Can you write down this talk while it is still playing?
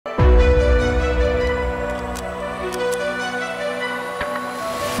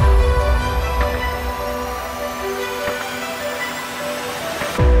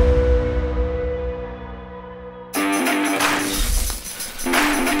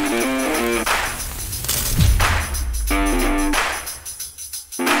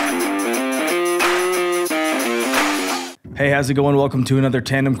Hey, how's it going? Welcome to another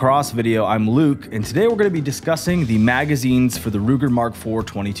Tandemkross video. I'm Luke, and today we're going to be discussing the magazines for the Ruger Mark IV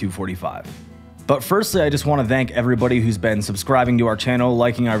 2245. But firstly, I just want to thank everybody who's been subscribing to our channel,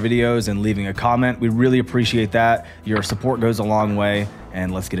 liking our videos, and leaving a comment. We really appreciate that. Your support goes a long way,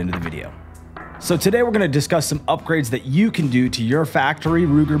 and let's get into the video. So today we're going to discuss some upgrades that you can do to your factory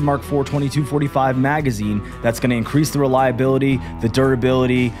Ruger Mark IV 2245 magazine that's going to increase the reliability, the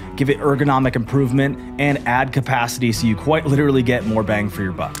durability, give it ergonomic improvement, and add capacity so you quite literally get more bang for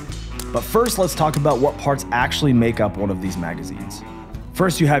your buck. But first, let's talk about what parts actually make up one of these magazines.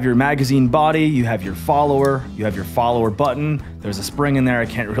 First, you have your magazine body, you have your follower button, there's a spring in there I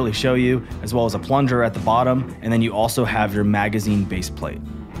can't really show you, as well as a plunger at the bottom, and then you also have your magazine base plate.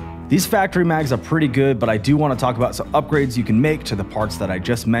 These factory mags are pretty good, but I do want to talk about some upgrades you can make to the parts that I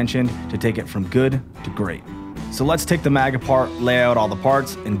just mentioned to take it from good to great. So let's take the mag apart, lay out all the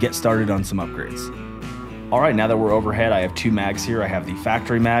parts, and get started on some upgrades. Alright, now that we're overhead, I have two mags here. I have the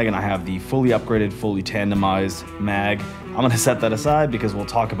factory mag and I have the fully upgraded, fully tandemized mag. I'm going to set that aside because we'll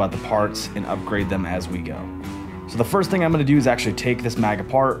talk about the parts and upgrade them as we go. So the first thing I'm going to do is actually take this mag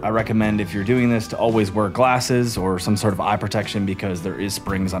apart. I recommend, if you're doing this, to always wear glasses or some sort of eye protection because there is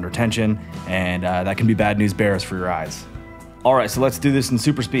springs under tension, and that can be bad news bears for your eyes. All right, so let's do this in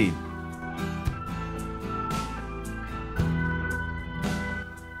super speed.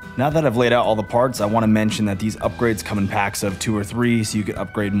 Now that I've laid out all the parts, I want to mention that these upgrades come in packs of 2 or 3, so you can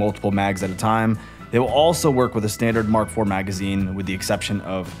upgrade multiple mags at a time. They will also work with a standard Mark IV magazine, with the exception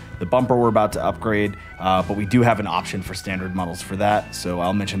of the bumper we're about to upgrade, but we do have an option for standard models for that, so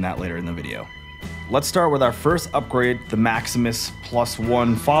I'll mention that later in the video. Let's start with our first upgrade, the Maximus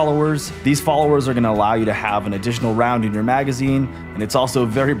 +1 followers. These followers are going to allow you to have an additional round in your magazine, and it's also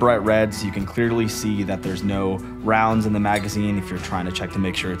very bright red, so you can clearly see that there's no rounds in the magazine if you're trying to check to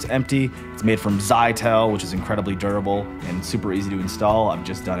make sure it's empty. It's made from Zytel, which is incredibly durable and super easy to install. I've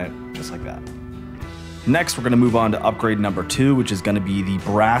just done it just like that. Next, we're going to move on to upgrade number 2, which is going to be the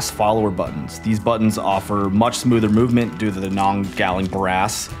brass follower buttons. These buttons offer much smoother movement due to the non-galling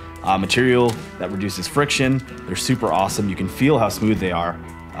brass material that reduces friction. They're super awesome. You can feel how smooth they are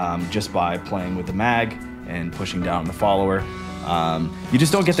just by playing with the mag and pushing down the follower. You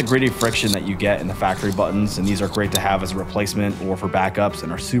just don't get the gritty friction that you get in the factory buttons, and these are great to have as a replacement or for backups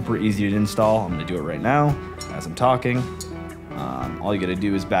and are super easy to install. I'm going to do it right now as I'm talking. All you got to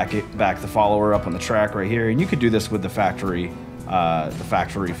do is back the follower up on the track right here, and you could do this with the factory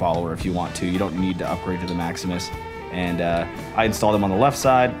follower if you want to. You don't need to upgrade to the Maximus. And I installed them on the left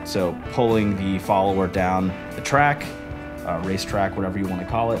side, so pulling the follower down the track, racetrack, whatever you want to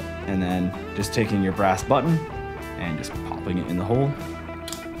call it, and then just taking your brass button and just popping it in the hole,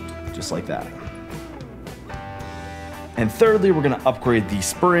 just like that. And thirdly, we're going to upgrade the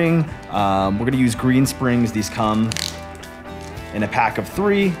spring. We're going to use green springs. These come in a pack of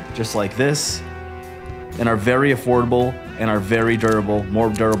 3, just like this, and are very affordable and are very durable, more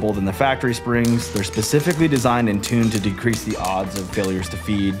durable than the factory springs. They're specifically designed and tuned to decrease the odds of failures to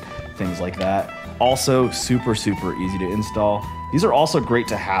feed, things like that. Also, super easy to install. These are also great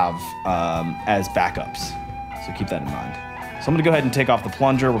to have as backups, so keep that in mind. So I'm gonna go ahead and take off the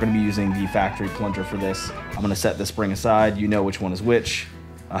plunger. We're gonna be using the factory plunger for this. I'm gonna set the spring aside. You know which one is which,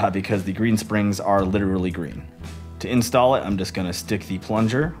 because the green springs are literally green. To install it, I'm just going to stick the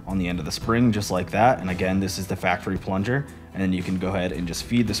plunger on the end of the spring just like that. And again, this is the factory plunger. And then you can go ahead and just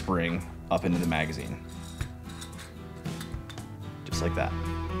feed the spring up into the magazine. Just like that.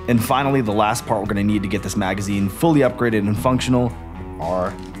 And finally, the last part we're going to need to get this magazine fully upgraded and functional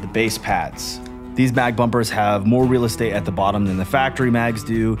are the base pads. These mag bumpers have more real estate at the bottom than the factory mags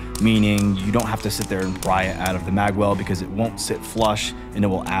do, meaning you don't have to sit there and pry it out of the mag well because it won't sit flush, and it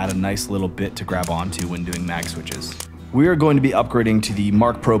will add a nice little bit to grab onto when doing mag switches. We are going to be upgrading to the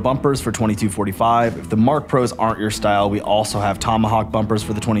Mark Pro bumpers for 2245. If the Mark Pros aren't your style, we also have Tomahawk bumpers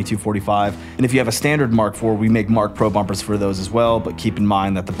for the 2245. And if you have a standard Mark IV, we make Mark Pro bumpers for those as well, but keep in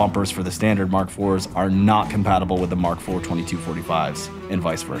mind that the bumpers for the standard Mark IVs are not compatible with the Mark IV 2245s and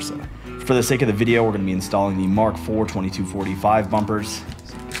vice versa. For the sake of the video, we're going to be installing the Mark IV 2245 bumpers.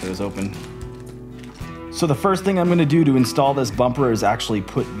 So get those open. So the first thing I'm going to do to install this bumper is actually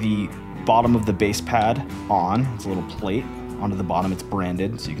put the bottom of the base pad on. It's a little plate onto the bottom. It's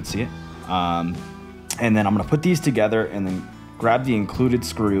branded, so you can see it. And then I'm going to put these together and then grab the included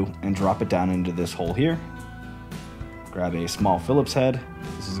screw and drop it down into this hole here. Grab a small Phillips head.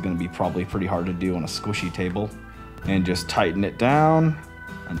 This is going to be probably pretty hard to do on a squishy table. And just tighten it down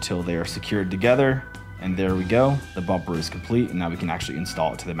until they are secured together, and there we go. The bumper is complete, and now we can actually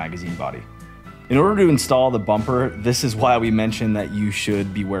install it to the magazine body. In order to install the bumper, this is why we mentioned that you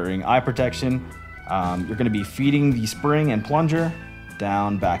should be wearing eye protection. You're going to be feeding the spring and plunger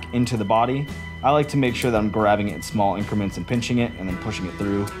down back into the body. I like to make sure that I'm grabbing it in small increments and pinching it and then pushing it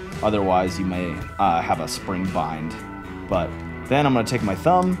through. Otherwise, you may have a spring bind. But then I'm going to take my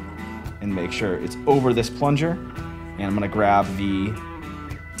thumb and make sure it's over this plunger. And I'm going to grab the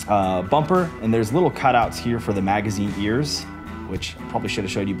bumper. And there's little cutouts here for the magazine ears, which I probably should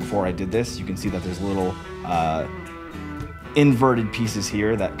have showed you before I did this. You can see that there's little inverted pieces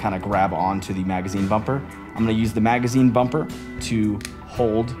here that kind of grab onto the magazine bumper. I'm going to use the magazine bumper to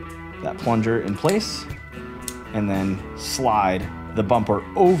hold that plunger in place and then slide the bumper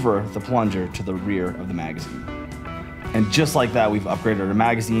over the plunger to the rear of the magazine. And just like that, we've upgraded our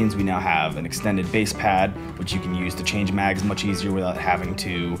magazines. We now have an extended base pad, which you can use to change mags much easier without having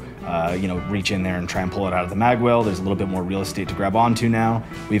to, reach in there and try and pull it out of the mag well. There's a little bit more real estate to grab onto now.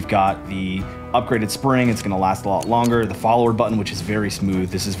 We've got the upgraded spring. It's gonna last a lot longer. The follower button, which is very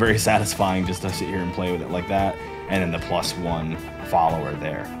smooth. This is very satisfying just to sit here and play with it like that. And then the +1 follower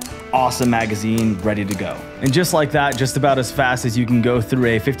there. Awesome magazine, ready to go. And just like that, just about as fast as you can go through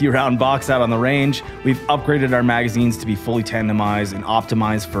a 50-round box out on the range, we've upgraded our magazines to be fully tandemized and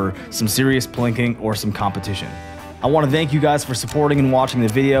optimized for some serious plinking or some competition. I want to thank you guys for supporting and watching the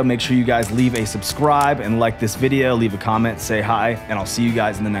video. Make sure you guys leave a subscribe and like this video, leave a comment, say hi, and I'll see you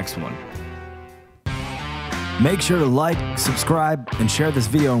guys in the next one. Make sure to like, subscribe, and share this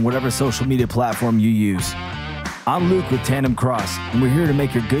video on whatever social media platform you use. I'm Luke with Tandemkross, and we're here to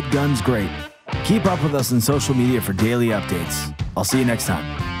make your good guns great. Keep up with us on social media for daily updates. I'll see you next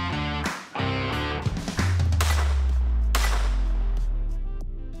time.